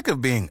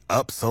of being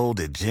upsold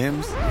at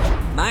gyms?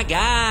 My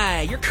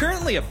guy, you're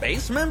currently a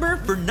base member?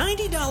 For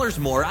 $90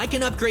 more, I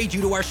can upgrade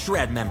you to our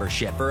Shred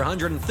membership. For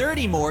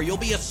 $130 more, you'll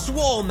be a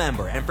Swole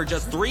member. And for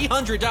just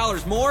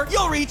 $300 more,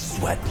 you'll reach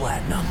Sweat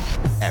Platinum.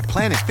 At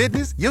Planet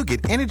Fitness, you'll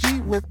get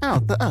energy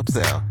without the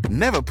upsell.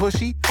 Never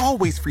pushy,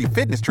 always free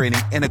fitness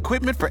training and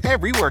equipment for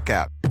every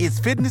workout. It's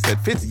fitness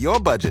that fits your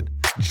budget.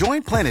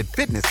 Join Planet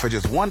Fitness for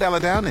just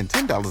 $1 down and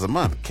 $10 a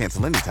month.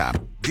 Cancel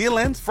anytime. Deal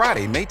ends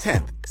Friday, May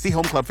 10th. See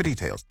Home Club for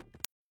details.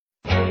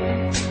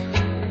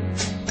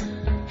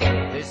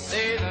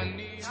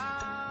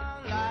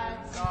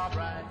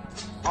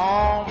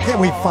 Can't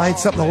we find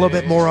something a little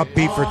bit more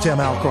upbeat for Tim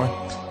Alcorn?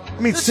 I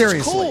mean, This seriously.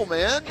 is cool,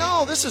 man.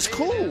 No, this is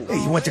cool.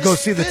 Hey, you went to go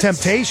see the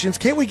Temptations.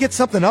 Can't we get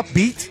something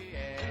upbeat?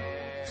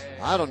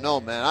 I don't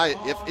know, man.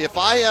 If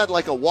I had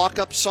like a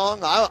walk-up song,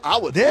 I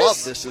would This?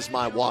 love this as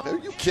my walk. Are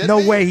you kidding No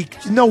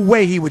me?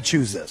 way he would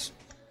choose this.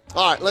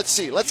 All right, let's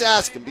see. Let's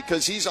ask him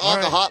because he's on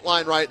the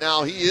hotline right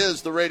now. He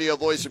is the radio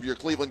voice of your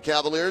Cleveland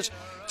Cavaliers.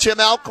 Tim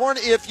Alcorn,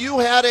 if you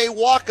had a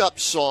walk-up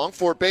song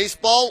for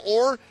baseball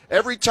or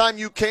every time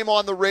you came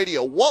on the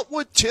radio, what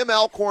would Tim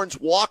Alcorn's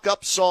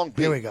walk-up song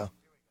be? Here we go.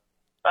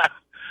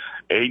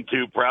 Ain't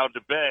too proud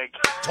to beg.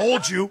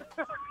 Told you.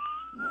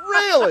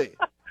 Really?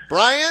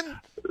 Brian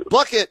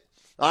Bucket.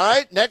 All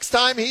right, next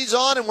time he's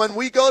on and when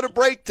we go to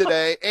break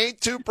today, ain't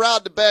too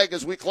proud to beg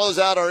as we close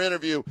out our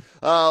interview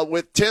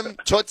with Tim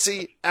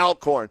Tootsie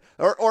Alcorn.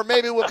 Or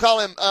maybe we'll call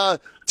him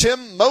Tim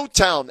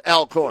Motown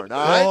Alcorn.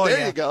 All right,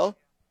 there you go.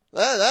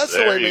 That's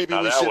the way maybe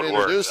we should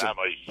introduce him.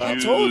 I'm a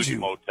huge told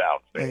you. Motown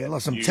fan. Hey,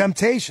 some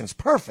Temptations.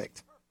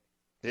 Perfect.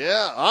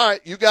 Yeah, all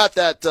right, you got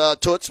that,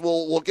 Toots.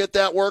 We'll get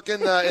that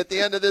working at the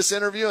end of this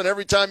interview and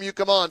every time you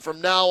come on from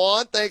now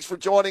on. Thanks for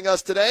joining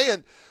us today.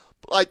 And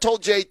I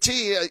told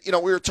JT,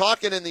 we were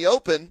talking in the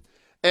open,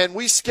 and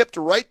we skipped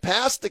right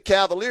past the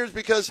Cavaliers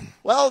because,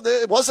 well,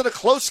 it wasn't a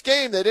close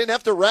game. They didn't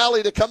have to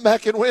rally to come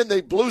back and win.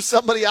 They blew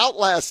somebody out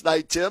last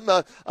night, Tim.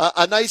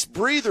 A nice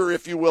breather,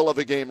 if you will, of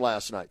a game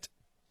last night.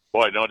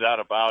 Boy, no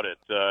doubt about it.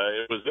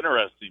 It was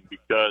interesting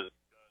because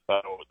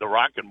the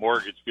Rocket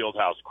Mortgage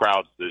Fieldhouse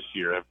crowds this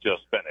year have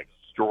just been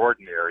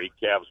extraordinary.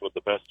 Cavs with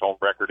the best home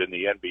record in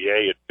the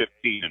NBA at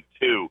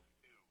 15-2.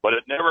 But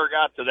it never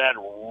got to that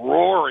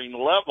roaring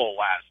level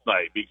last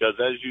night because,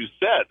 as you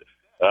said,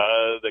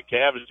 the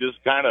Cavs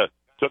just kind of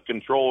took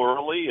control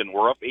early and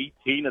were up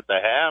 18 at the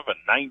half and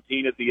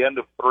 19 at the end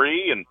of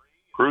three and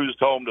cruised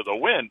home to the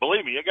win.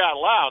 Believe me, it got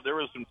loud. There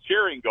was some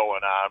cheering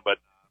going on, but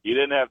you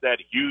didn't have that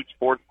huge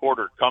fourth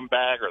quarter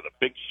comeback or the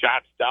big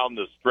shots down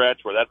the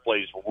stretch where that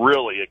place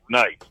really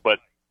ignites. But,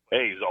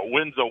 hey, a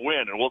win's a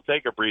win, and we'll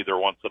take a breather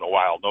once in a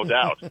while, no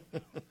doubt.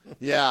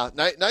 Yeah,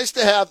 nice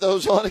to have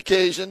those on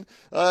occasion,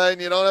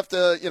 and you don't have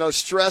to,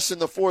 stress in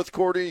the fourth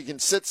quarter. You can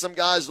sit some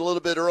guys a little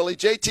bit early.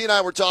 JT and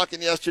I were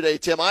talking yesterday,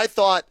 Tim. I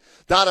thought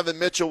Donovan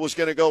Mitchell was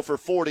going to go for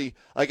 40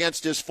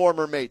 against his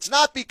former mates.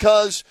 Not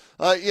because,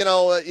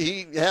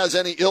 he has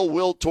any ill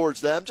will towards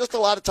them. Just a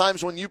lot of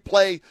times when you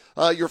play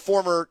your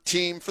former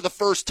team for the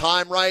first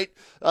time, right,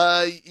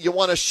 you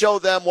want to show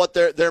them what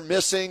they're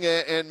missing,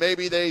 and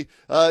maybe they,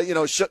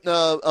 shouldn't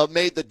have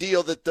made the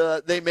deal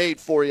that they made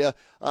for you.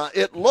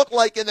 It looked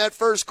like in that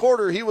first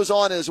quarter he was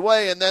on his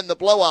way, and then the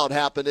blowout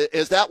happened.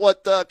 Is that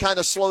what kind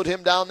of slowed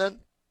him down then?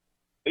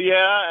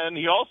 Yeah, and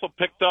he also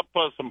picked up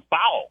some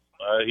fouls.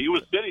 He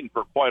was sitting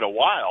for quite a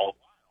while,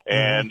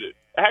 and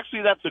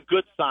actually that's a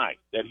good sign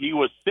that he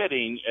was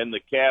sitting and the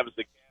Cavs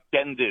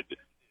extended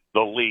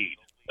the lead.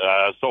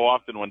 So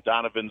often when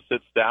Donovan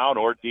sits down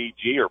or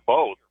DG or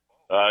both,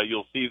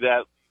 you'll see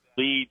that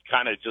lead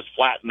kind of just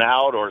flatten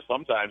out, or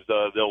sometimes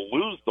they'll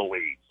lose the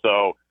lead.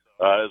 So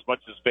as much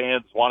as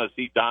fans want to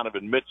see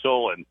Donovan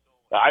Mitchell, and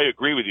I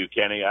agree with you,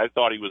 Kenny, I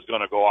thought he was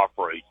going to go off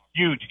for a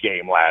huge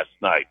game last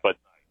night. But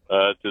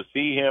to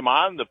see him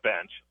on the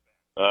bench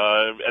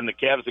and the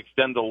Cavs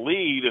extend the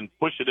lead and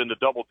push it into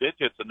double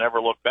digits and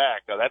never look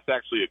back, that's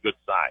actually a good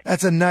sign.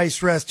 That's a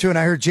nice rest, too. And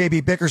I heard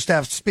J.B.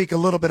 Bickerstaff speak a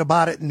little bit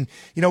about it. And,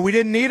 we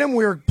didn't need him.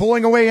 We were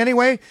pulling away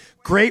anyway.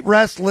 Great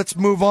rest. Let's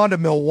move on to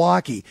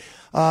Milwaukee.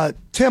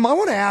 Tim, I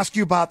want to ask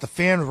you about the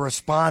fan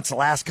response the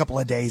last couple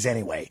of days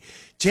anyway.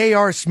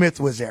 J.R. Smith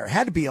was there.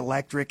 Had to be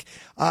electric.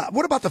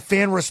 What about the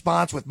fan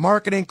response with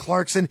Markkanen,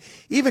 Clarkson,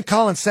 even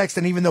Colin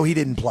Sexton, even though he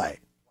didn't play?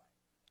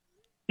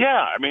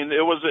 Yeah, I mean,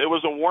 it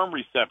was a warm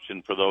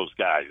reception for those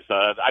guys.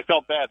 I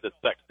felt bad that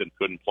Sexton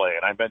couldn't play,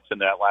 and I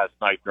mentioned that last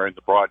night during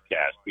the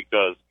broadcast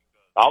because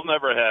I'll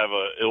never have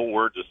an ill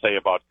word to say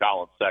about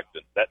Colin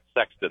Sexton.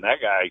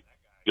 That guy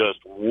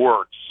just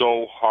worked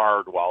so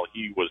hard while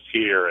he was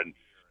here,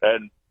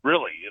 and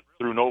really,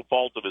 through no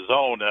fault of his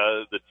own,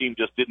 the team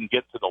just didn't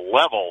get to the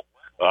level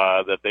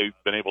that they've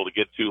been able to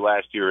get to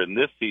last year and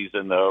this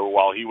season,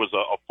 while he was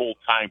a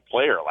full-time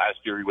player. Last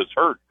year he was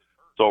hurt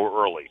so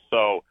early.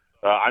 So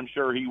I'm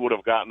sure he would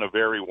have gotten a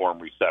very warm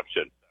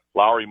reception.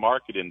 Lauri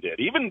Markkanen did.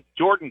 Even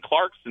Jordan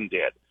Clarkson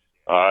did.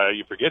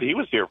 You forget he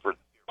was here for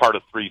part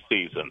of 3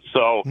 seasons.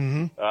 So,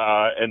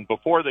 and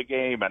before the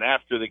game and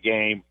after the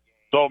game,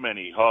 so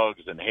many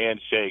hugs and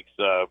handshakes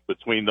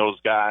between those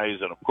guys.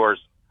 And, of course,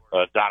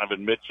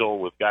 Donovan Mitchell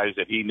with guys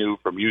that he knew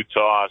from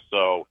Utah.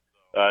 So,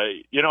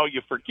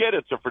 you forget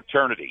it's a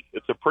fraternity.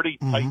 It's a pretty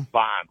tight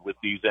bond with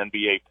these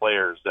NBA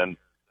players. And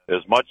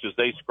as much as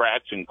they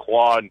scratch and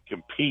claw and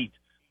compete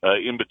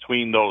in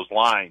between those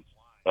lines,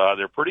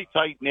 they're pretty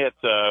tight-knit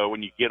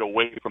when you get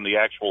away from the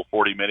actual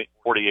 48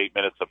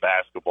 minutes of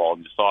basketball,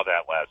 and you saw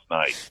that last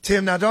night.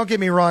 Tim, now don't get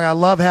me wrong. I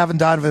love having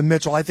Donovan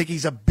Mitchell. I think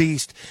he's a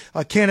beast,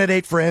 a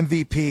candidate for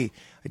MVP.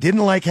 I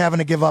didn't like having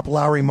to give up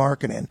Lauri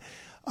Markkanen.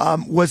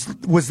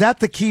 Was that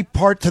the key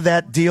part to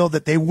that deal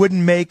that they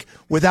wouldn't make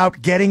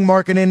without getting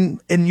Markkanen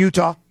in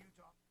Utah?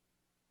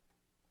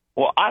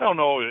 Well, I don't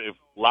know if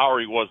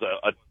Lauri was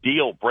a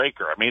deal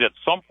breaker. I mean, at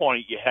some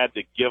point you had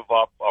to give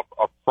up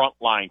a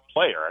frontline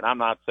player, and I'm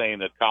not saying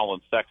that Colin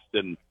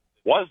Sexton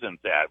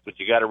wasn't that, but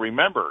you got to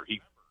remember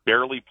he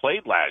barely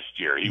played last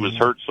year. He was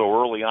hurt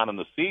so early on in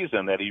the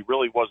season that he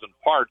really wasn't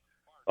part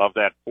of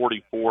that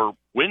 44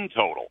 win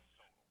total.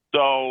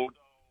 So,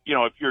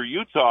 if you're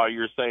Utah,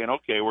 you're saying,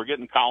 okay, we're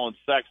getting Colin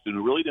Sexton,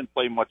 who really didn't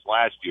play much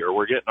last year.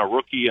 We're getting a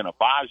rookie in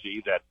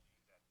Agbaji that,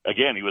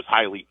 again, he was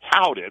highly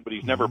touted, but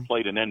he's never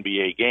played an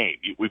NBA game.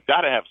 We've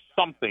got to have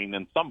something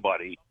and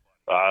somebody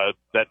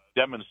that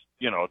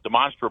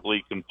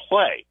demonstrably can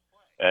play.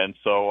 And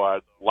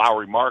so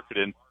Lauri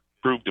Markkanen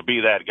proved to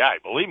be that guy.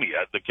 Believe me,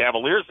 the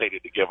Cavaliers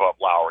hated to give up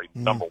Lauri.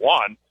 Number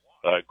one,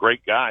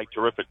 great guy,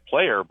 terrific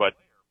player, but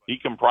he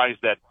comprised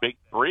that big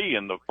three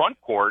in the front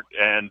court,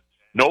 and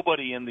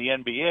nobody in the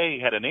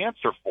NBA had an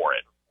answer for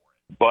it.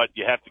 But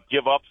you have to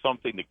give up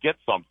something to get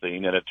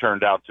something, and it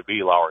turned out to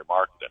be Lauri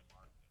Markkanen.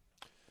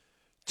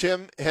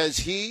 Tim, has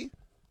he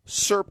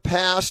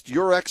surpassed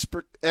your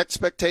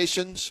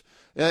expectations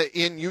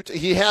in Utah?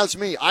 He has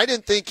me. I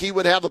didn't think he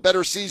would have a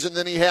better season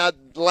than he had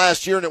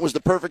last year, and it was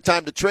the perfect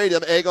time to trade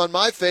him. Egg on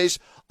my face.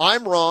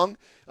 I'm wrong.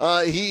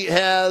 He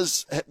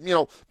has,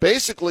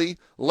 basically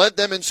led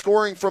them in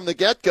scoring from the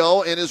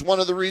get-go and is one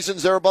of the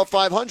reasons they're above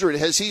 500.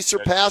 Has he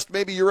surpassed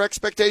maybe your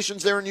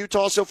expectations there in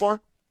Utah so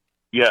far?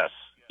 Yes,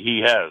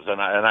 he has,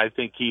 and I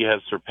think he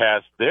has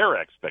surpassed their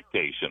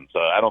expectations.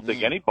 I don't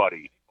think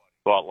anybody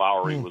thought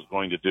Lauri was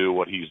going to do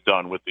what he's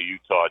done with the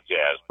Utah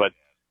Jazz. But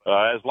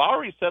as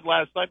Lauri said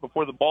last night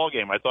before the ball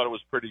game, I thought it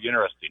was pretty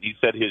interesting. He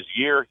said his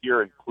year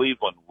here in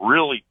Cleveland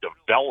really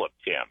developed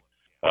him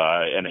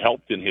and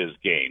helped in his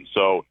game.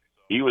 So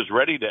he was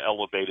ready to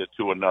elevate it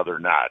to another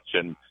notch,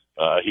 and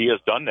he has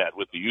done that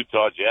with the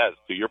Utah Jazz.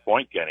 To your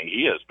point, Kenny,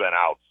 he has been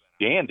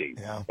outstanding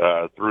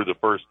through the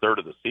first third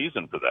of the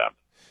season for them.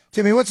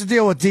 Timmy, what's the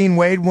deal with Dean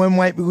Wade? When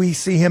might we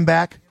see him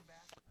back?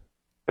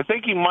 I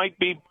think he might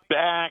be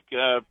back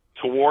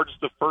towards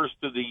the first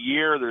of the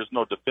year. There's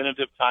no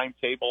definitive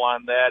timetable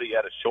on that. He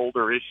had a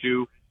shoulder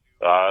issue.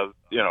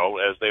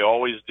 As they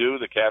always do,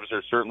 the Cavs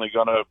are certainly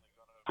going to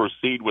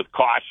proceed with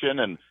caution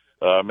and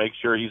make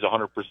sure he's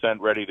 100%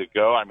 ready to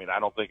go. I mean, I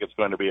don't think it's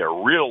going to be a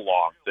real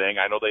long thing.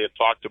 I know they had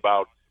talked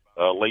about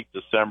late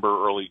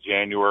December, early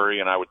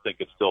January, and I would think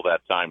it's still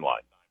that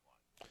timeline.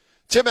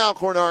 Tim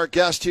Alcorn, our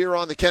guest here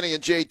on the Kenny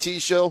and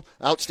JT Show,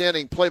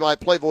 outstanding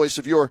play-by-play voice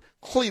of your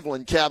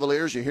Cleveland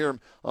Cavaliers. You hear him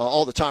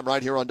all the time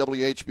right here on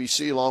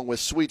WHBC, along with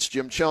Sweets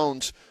Jim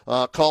Jones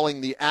calling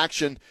the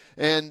action.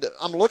 And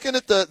I'm looking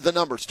at the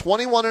numbers: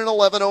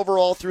 21-11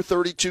 overall through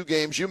 32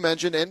 games. You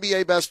mentioned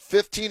NBA best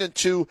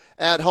 15-2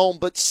 at home,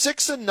 but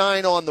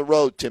 6-9 on the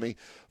road. Timmy,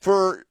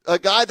 for a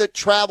guy that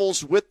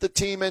travels with the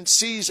team and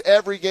sees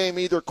every game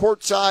either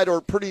courtside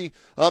or pretty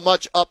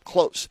much up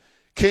close,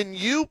 can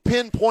you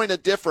pinpoint a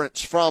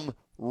difference from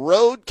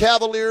road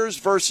Cavaliers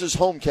versus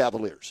home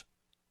Cavaliers?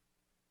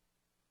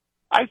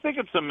 I think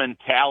it's a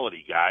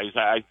mentality, guys.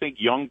 I think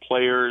young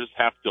players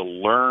have to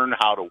learn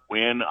how to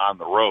win on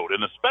the road,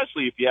 and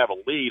especially if you have a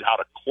lead, how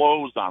to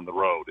close on the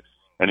road.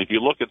 And if you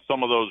look at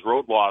some of those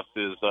road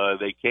losses,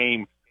 they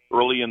came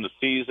early in the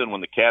season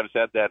when the Cavs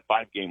had that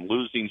 5-game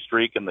losing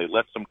streak, and they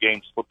let some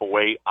games slip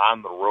away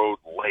on the road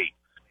late.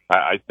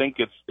 I think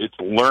it's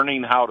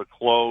learning how to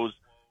close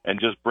and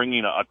just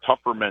bringing a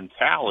tougher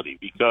mentality,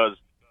 because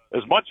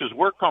as much as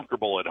we're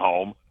comfortable at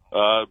home,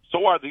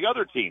 so are the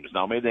other teams.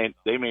 Now,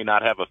 they may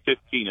not have a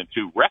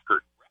 15-2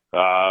 record,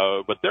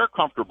 but they're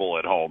comfortable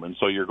at home, and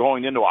so you're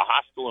going into a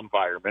hostile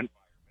environment.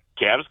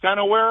 Cavs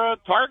kind of wear a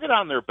target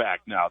on their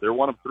back now. They're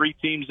one of 3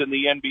 teams in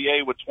the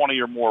NBA with 20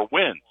 or more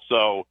wins,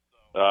 so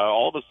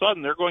all of a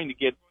sudden they're going to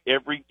get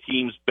every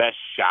team's best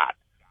shot.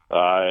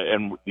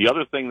 And the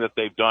other thing that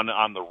they've done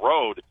on the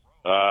road,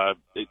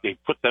 they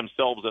put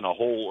themselves in a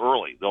hole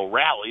early. They'll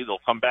rally,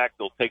 they'll come back,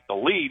 they'll take the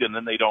lead, and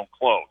then they don't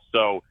close.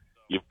 So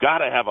you've got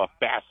to have a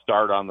fast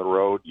start on the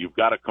road. You've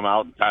got to come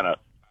out and kind of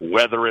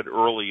weather it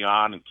early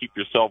on and keep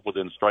yourself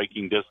within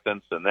striking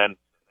distance, and then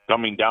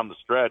coming down the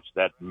stretch,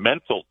 that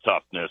mental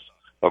toughness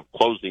of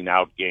closing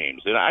out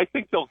games. And I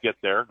think they'll get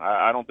there.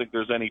 I don't think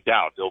there's any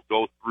doubt. They'll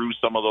go through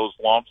some of those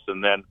lumps,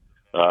 and then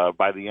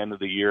by the end of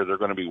the year, they're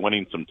going to be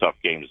winning some tough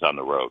games on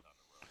the road.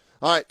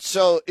 All right,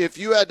 so if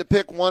you had to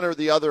pick one or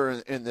the other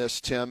in this,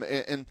 Tim,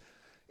 and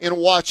in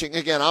watching,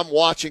 again, I'm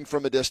watching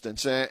from a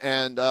distance,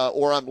 and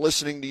or I'm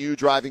listening to you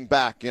driving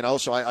back,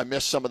 so I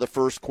missed some of the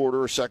first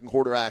quarter or second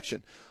quarter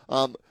action.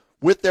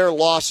 with their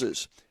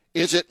losses?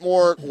 Is it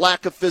more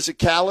lack of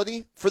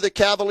physicality for the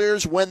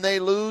Cavaliers when they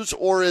lose,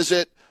 or is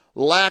it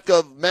lack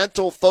of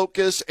mental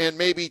focus and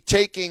maybe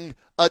taking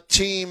a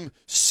team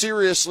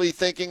seriously,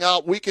 thinking,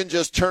 oh, we can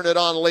just turn it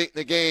on late in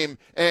the game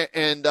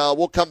and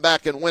we'll come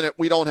back and win it.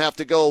 We don't have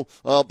to go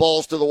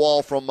balls to the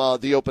wall from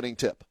the opening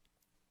tip.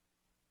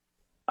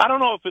 I don't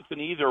know if it's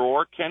an either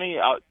or, Kenny.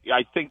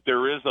 I think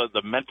there is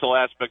the mental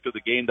aspect of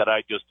the game that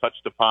I just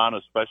touched upon,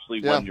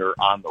 especially when you're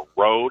on the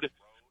road.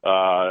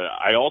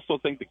 I also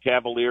think the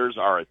Cavaliers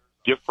are a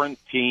different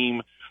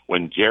team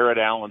when Jared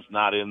Allen's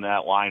not in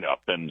that lineup.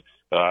 And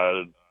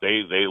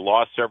they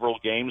lost several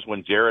games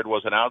when Jared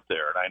wasn't out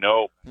there. And I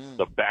know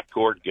the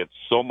backcourt gets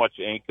so much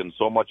ink and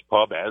so much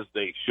pub, as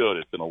they should.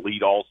 It's an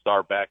elite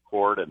all-star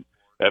backcourt, and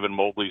Evan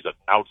Mobley's an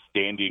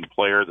outstanding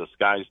player. The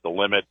sky's the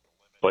limit.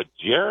 But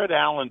Jared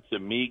Allen, to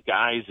me,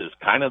 guys, is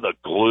kind of the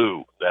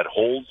glue that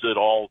holds it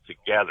all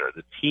together.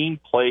 The team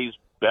plays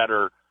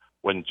better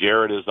when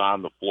Jared is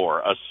on the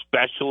floor,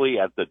 especially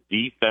at the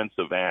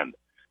defensive end.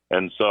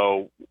 And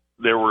so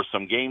there were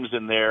some games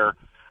in there,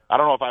 I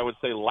don't know if I would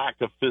say lack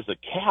of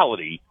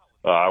physicality,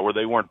 where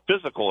they weren't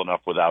physical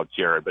enough without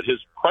Jared, but his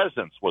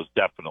presence was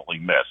definitely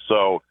missed.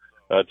 So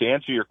to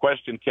answer your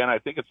question, Ken, I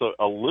think it's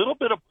a little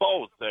bit of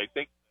both. I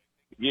think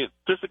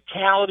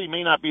physicality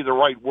may not be the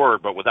right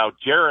word, but without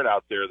Jared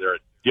out there, they're a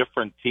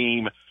different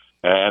team.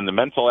 And the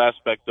mental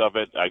aspect of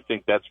it, I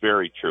think that's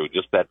very true.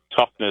 Just that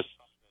toughness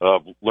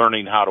of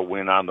learning how to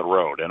win on the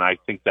road, and I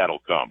think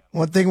that'll come.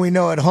 One thing we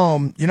know at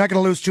home, you're not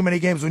going to lose too many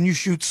games when you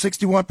shoot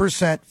 61%,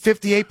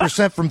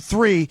 58% from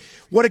three.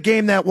 What a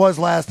game that was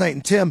last night.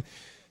 And Tim,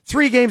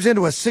 3 games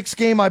into a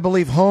 6-game, I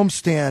believe,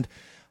 homestand,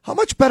 how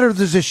much better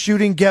does this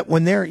shooting get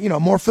when they're,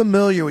 more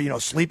familiar,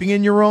 sleeping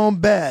in your own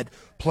bed,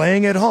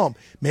 playing at home?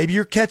 Maybe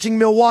you're catching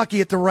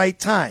Milwaukee at the right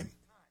time.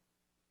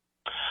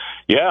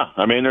 Yeah,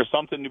 I mean, there's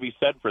something to be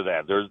said for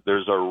that.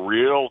 There's a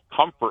real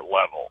comfort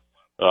level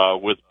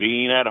with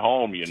being at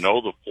home. You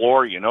know the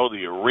floor, you know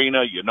the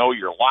arena, you know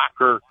your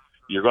locker.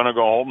 You're going to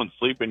go home and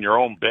sleep in your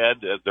own bed.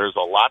 There's a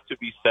lot to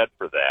be said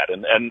for that.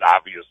 And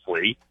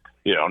obviously,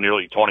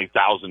 nearly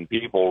 20,000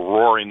 people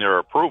roaring their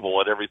approval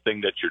at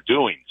everything that you're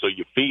doing. So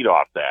you feed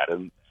off that.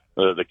 And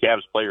the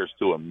Cavs players,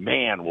 to a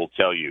man, will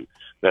tell you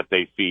that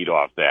they feed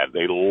off that.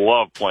 They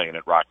love playing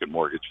at Rocket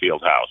Mortgage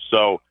Fieldhouse.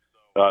 So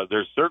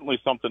there's certainly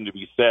something to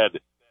be said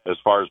as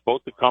far as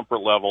both the comfort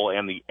level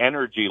and the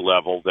energy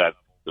level that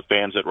the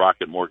fans at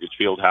Rocket Mortgage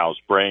Fieldhouse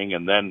bring.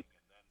 And then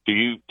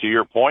to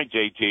your point,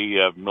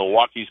 JT,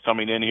 Milwaukee's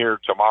coming in here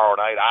tomorrow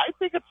night. I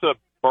think it's a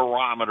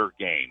barometer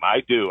game. I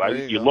do.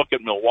 You look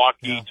at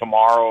Milwaukee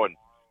tomorrow, and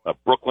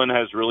Brooklyn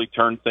has really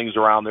turned things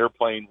around. They're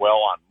playing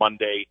well on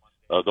Monday.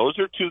 Those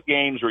are 2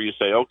 games where you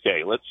say,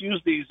 okay, let's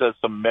use these as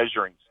some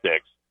measuring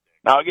sticks.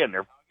 Now, again,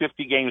 there are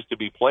 50 games to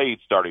be played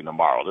starting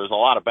tomorrow. There's a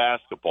lot of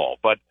basketball,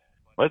 but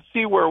let's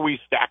see where we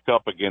stack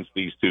up against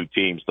these 2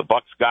 teams. The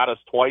Bucks got us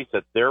twice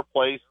at their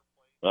place.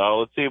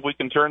 Let's see if we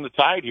can turn the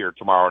tide here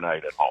tomorrow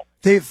night at home.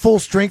 They have full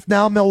strength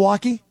now,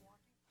 Milwaukee?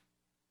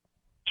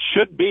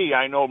 Should be.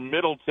 I know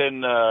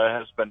Middleton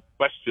has been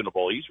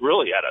questionable. He's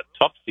really had a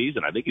tough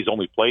season. I think he's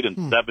only played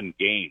in 7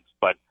 games,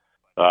 but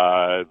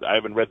I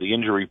haven't read the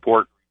injury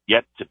report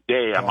yet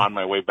today. I'm on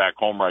my way back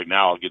home right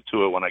now. I'll get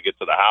to it when I get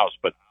to the house.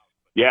 But,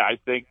 yeah, I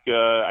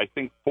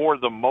think for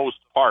the most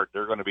part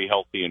they're going to be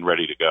healthy and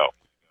ready to go.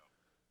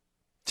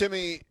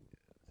 Timmy,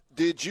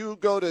 did you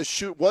go to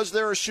shoot? Was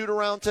there a shoot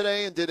around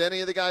today, and did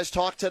any of the guys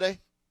talk today?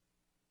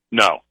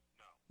 No,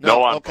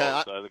 on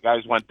okay. both. The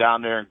guys went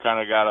down there and kind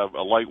of got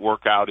a light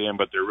workout in,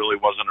 but there really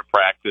wasn't a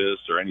practice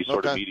or any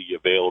sort of media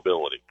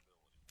availability.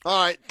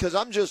 All right, because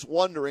I'm just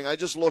wondering. I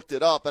just looked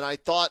it up, and I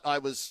thought I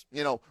was,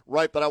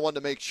 right, but I wanted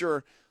to make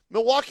sure.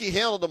 Milwaukee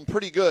handled them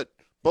pretty good,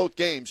 both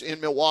games in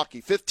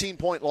Milwaukee.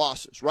 15-point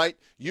losses, right?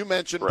 You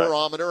mentioned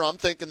barometer. I'm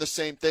thinking the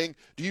same thing.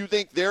 Do you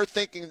think they're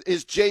thinking,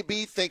 is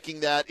JB thinking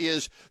that?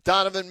 Is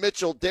Donovan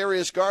Mitchell,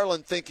 Darius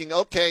Garland thinking,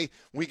 okay,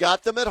 we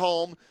got them at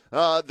home.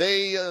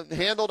 They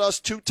handled us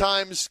 2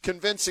 times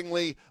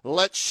convincingly.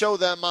 Let's show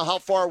them how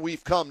far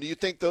we've come. Do you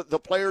think the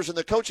players and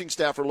the coaching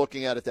staff are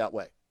looking at it that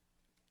way?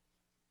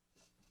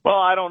 Well,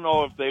 I don't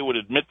know if they would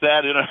admit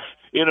that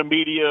in a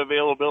media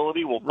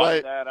availability. We'll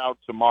find that out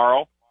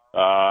tomorrow.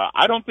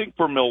 I don't think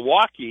for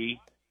Milwaukee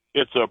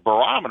it's a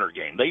barometer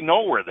game. They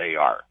know where they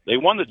are. They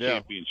won the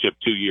championship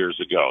 2 years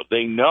ago.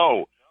 They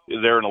know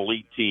they're an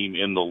elite team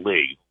in the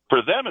league.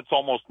 For them, it's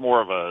almost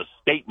more of a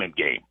statement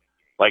game.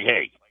 Like,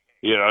 hey,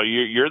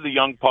 you're the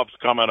young pups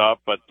coming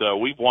up, but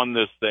we've won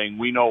this thing.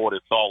 We know what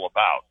it's all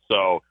about.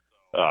 So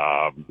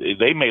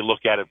they may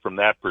look at it from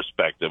that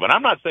perspective. And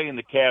I'm not saying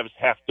the Cavs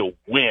have to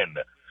win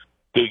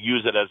to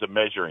use it as a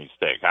measuring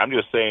stick. I'm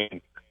just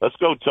saying let's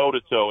go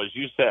toe-to-toe, as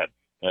you said.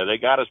 They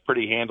got us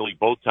pretty handily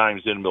both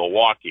times in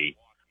Milwaukee.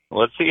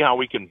 Let's see how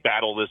we can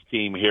battle this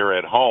team here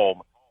at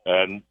home.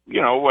 And,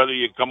 whether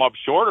you come up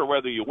short or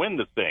whether you win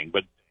the thing,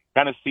 but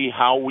kind of see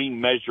how we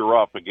measure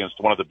up against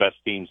one of the best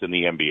teams in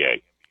the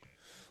NBA.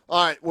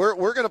 All right,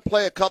 we're going to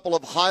play a couple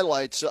of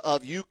highlights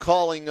of you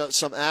calling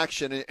some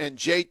action, and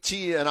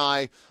JT and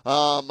I,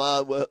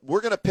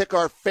 we're going to pick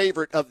our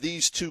favorite of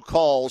these two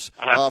calls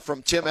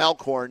from Tim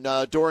Alcorn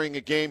during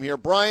a game here.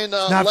 Brian,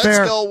 let's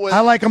fair. go with. I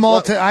like them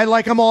all. I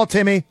like them all,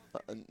 Timmy.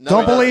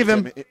 Don't believe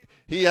him.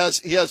 He has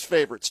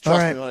favorites.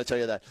 Trust me when I tell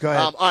you that. Go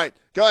ahead. All right,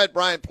 go ahed,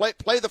 Brian.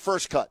 Play the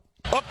first cut.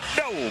 Oh,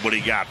 no, but he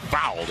got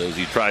fouled as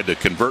he tried to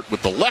convert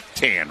with the left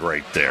hand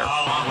right there.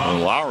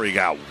 And Lowry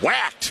got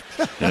whacked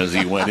as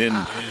he went in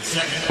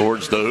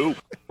towards the hoop.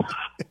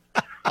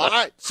 All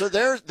right, so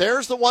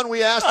there's the one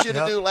we asked you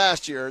to do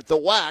last year, the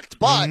whacked,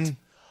 but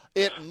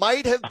it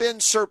might have been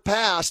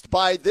surpassed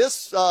by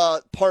this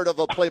part of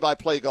a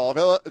play-by-play call.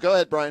 Go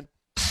ahead, Brian.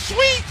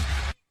 Sweet.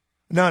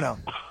 No.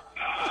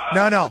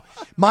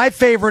 My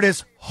favorite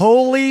is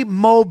Holy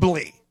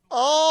Mobley.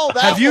 Oh,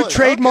 that have you one.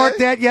 trademarked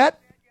that yet?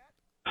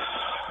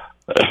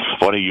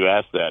 Funny you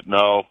asked that.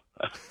 No.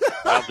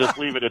 I'll just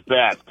leave it at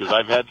that because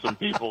I've had some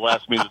people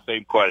ask me the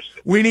same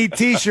question. We need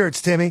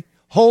T-shirts, Timmy.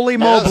 Holy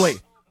Mobley.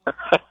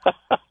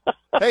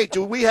 Hey,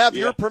 do we have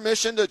your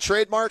permission to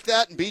trademark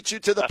that and beat you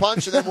to the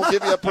punch, and then we'll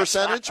give you a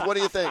percentage? What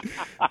do you think?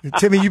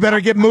 Timmy, you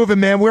better get moving,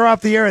 man. We're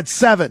off the air at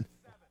 7.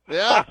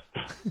 Yeah.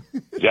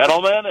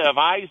 Gentlemen, if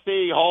I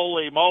see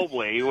Holy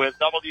Mobley with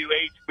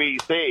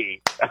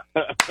WHBC.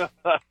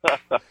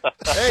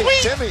 Hey,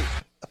 Timmy.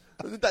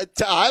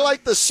 I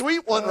like the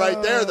sweet one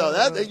right there,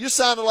 though. You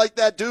sounded like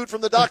that dude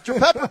from the Dr.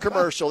 Pepper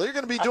commercial. You're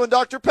going to be doing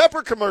Dr.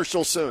 Pepper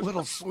commercials soon.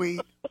 Little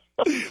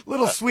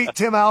sweet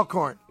Tim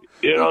Alcorn.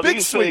 You know, big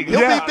these sweet. things,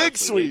 He'll be big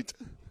sweet.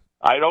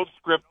 I don't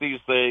script these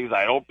things.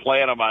 I don't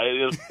plan them.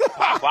 I just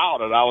pop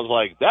out, and I was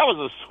like, that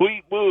was a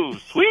sweet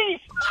move.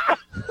 Sweet.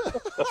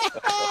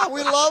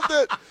 We loved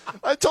it.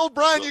 I told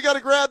Brian you got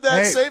to grab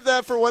that, save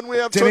that for when we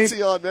have Timmy,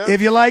 Tootsie on, man.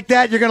 If you like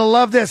that, you're going to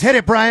love this. Hit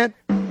it, Brian.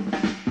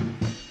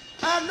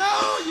 I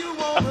know you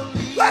want to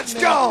leave. Let's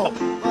go.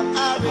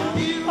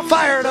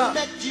 Fire it up.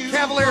 Let you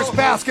Cavaliers go.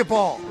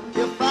 basketball.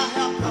 If I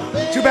have to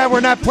fail, Too bad we're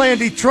not playing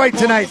Detroit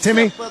tonight,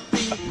 Timmy.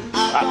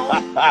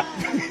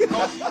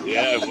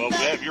 Yeah, well,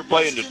 man, if you're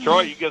playing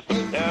Detroit, you get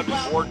some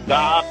Tabs, Fort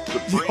Dopp,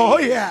 Supreme, Oh,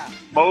 yeah.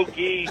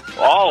 Smokey,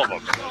 all of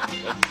them.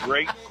 That's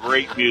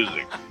great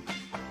music.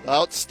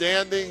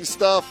 Outstanding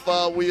stuff.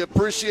 We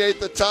appreciate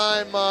the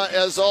time.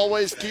 As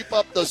always, keep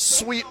up the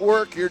sweet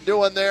work you're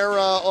doing there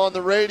on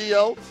the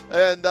radio.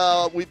 And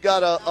we've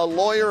got a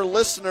lawyer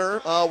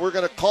listener. We're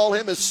going to call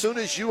him as soon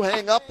as you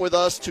hang up with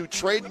us to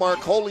trademark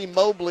Holy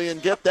Mobley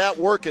and get that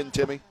working,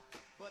 Timmy.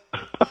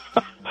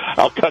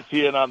 I'll cut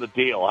you in on the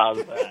deal. How's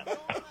that?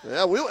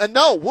 Yeah,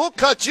 we'll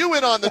cut you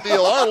in on the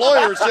deal. Our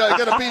lawyer's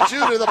going to beat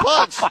you to the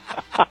punch.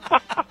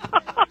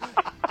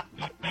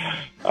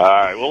 All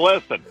right. Well,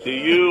 listen, to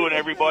you and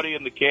everybody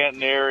in the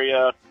Canton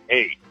area,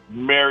 hey,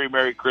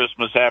 Merry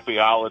Christmas, Happy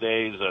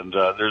Holidays, and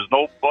there's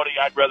nobody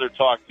I'd rather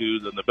talk to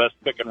than the best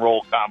pick and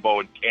roll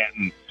combo in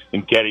Canton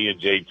and Kenny and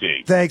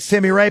JT. Thanks,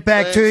 Timmy. Right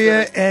back Thanks, to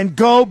you. Timmy. And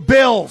go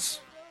Bills.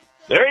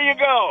 There you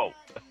go.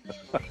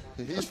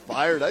 He's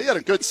fired up. He had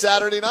a good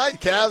Saturday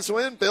night. Cavs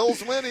win,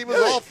 Bills win. He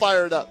was all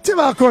fired up. Tim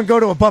Alcorn go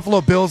to a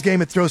Buffalo Bills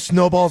game and throw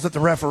snowballs at the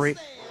referee.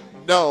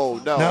 No.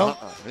 No?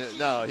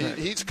 No,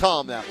 he's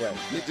calm that way.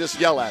 You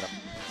just yell at him.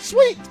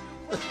 Sweet.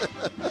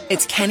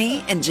 It's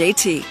Kenny and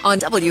JT on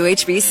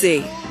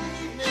WHBC.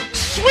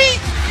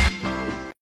 Sweet.